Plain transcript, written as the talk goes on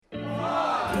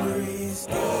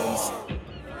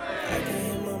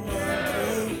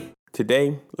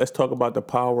Today, let's talk about the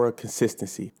power of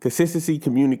consistency. Consistency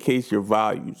communicates your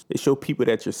values. They show people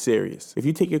that you're serious. If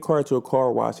you take your car to a car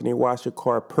wash and they wash your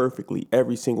car perfectly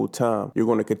every single time, you're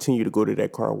going to continue to go to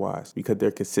that car wash because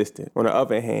they're consistent. On the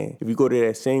other hand, if you go to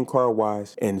that same car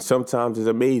wash and sometimes it's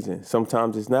amazing,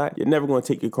 sometimes it's not, you're never going to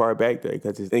take your car back there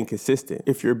because it's inconsistent.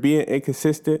 If you're being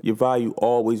inconsistent, your value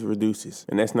always reduces,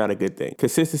 and that's not a good thing.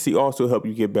 Consistency also helps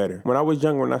you get better. When I was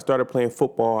younger and I started playing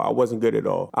football, I wasn't good at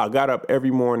all. I got up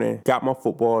every morning, got my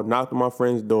football, knocked on my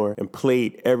friend's door, and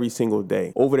played every single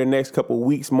day. Over the next couple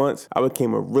weeks, months, I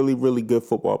became a really, really good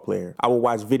football player. I would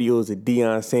watch videos of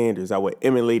Deion Sanders. I would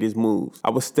emulate his moves. I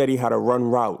would study how to run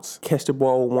routes, catch the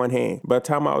ball with one hand. By the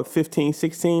time I was 15,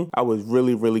 16, I was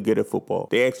really, really good at football.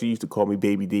 They actually used to call me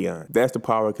Baby Deion. That's the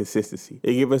power of consistency.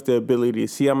 It gives us the ability to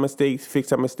see our mistakes,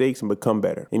 fix our mistakes, and become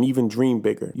better, and even dream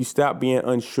bigger. You stop being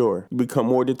unsure. You become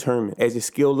more determined. As your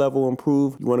skill level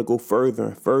improves, you want to go further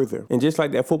and further. And just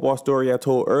like that football story I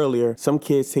told earlier, some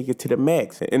kids take it to the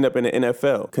max and end up in the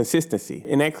NFL. Consistency.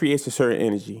 And that creates a certain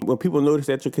energy. When people notice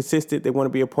that you're consistent, they want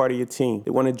to be a part of your team.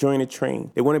 They want to join the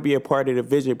train. They want to be a part of the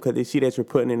vision because they see that you're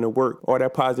putting in the work. All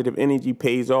that positive energy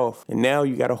pays off. And now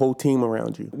you got a whole team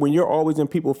around you. When you're always in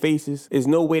people's faces, there's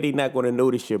no way they're not going to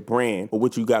notice your brand or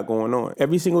what you got going on.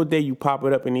 Every single day you pop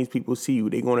it up and these people see you,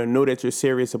 they're going to know that you're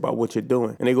serious about what you're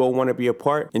doing. And they're going to want to be a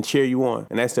part and cheer you on.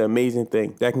 And that's the amazing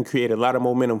thing. That can create a lot of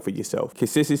momentum for yourself.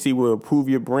 Consistency will improve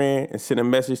your brand and send a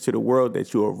message to the world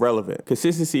that you are relevant.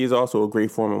 Consistency is also a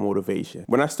great form of motivation.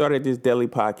 When I started this daily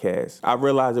podcast, I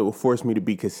realized it would force me to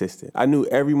be consistent. I knew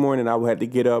every morning I would have to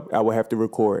get up, I would have to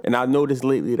record. And I noticed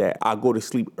lately that I go to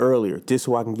sleep earlier just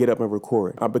so I can get up and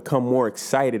record. I become more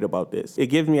excited about this. It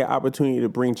gives me an opportunity to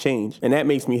bring change, and that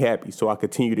makes me happy, so I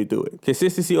continue to do it.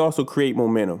 Consistency also creates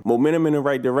momentum. Momentum in the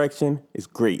right direction is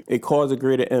great. It causes a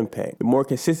greater impact. The more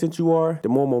consistent you are, the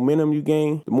more momentum you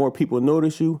gain, the more people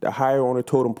notice you, the higher on the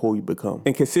totem pole you become.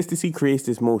 And consistency creates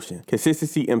this motion.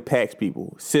 Consistency impacts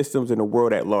people, systems, and the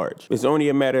world at large. It's only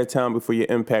a matter of time before your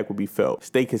impact will be felt.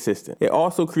 Stay consistent. It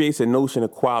also creates a notion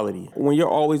of quality. When you're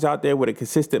always out there with a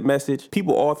consistent message,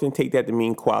 people often take that to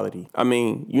mean quality. I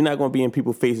mean, you're not going to be in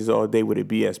people's faces all day with a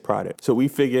BS product. So we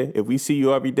figure if we see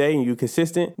you every day and you're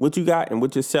consistent, what you got and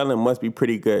what you're selling must be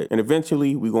pretty good. And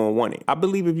eventually, we're going to want it. I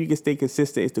believe if you can stay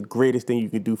consistent, it's the greatest thing you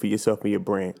can do for yourself and your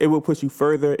brand. It will push you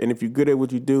further, and if you're good at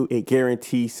what you do, it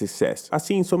guarantees success. I've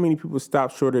seen so many people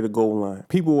stop short of the goal line.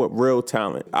 People with real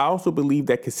talent. I also believe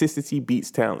that consistency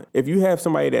beats talent. If you have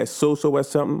somebody that's so-so at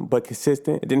something but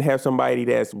consistent, and then have somebody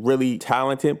that's really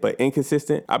talented but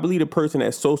inconsistent, I believe the person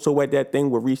that's so-so at that thing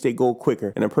will reach their goal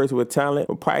quicker, and the person with talent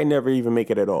will probably never even make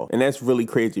it at all. And that's really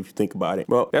crazy if you think about it.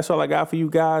 Well, that's all I got for you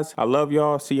guys. I love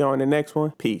y'all. See y'all in the next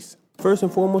one. Peace. First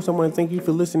and foremost, I want to thank you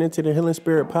for listening to the Healing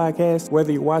Spirit Podcast.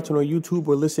 Whether you're watching on YouTube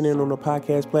or listening on a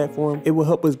podcast platform, it will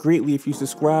help us greatly if you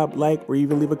subscribe, like, or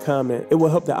even leave a comment. It will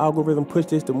help the algorithm push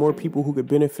this to more people who could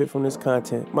benefit from this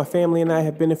content. My family and I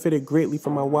have benefited greatly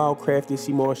from my wildcrafted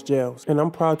sea moss gels, and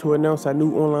I'm proud to announce our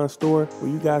new online store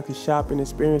where you guys can shop and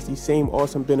experience these same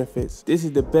awesome benefits. This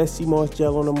is the best sea moss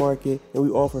gel on the market, and we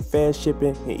offer fast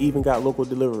shipping and even got local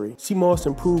delivery. Sea moss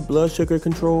improves blood sugar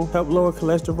control, help lower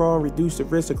cholesterol, and reduce the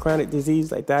risk of chronic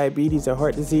disease like diabetes and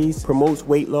heart disease, promotes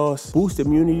weight loss, boosts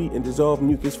immunity and dissolve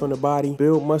mucus from the body,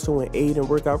 build muscle and aid in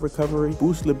workout recovery,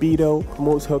 boosts libido,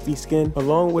 promotes healthy skin,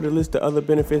 along with a list of other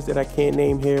benefits that I can't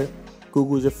name here.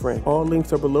 Google's your friend. All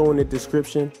links are below in the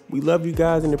description. We love you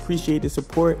guys and appreciate the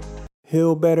support.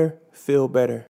 Heal better, feel better.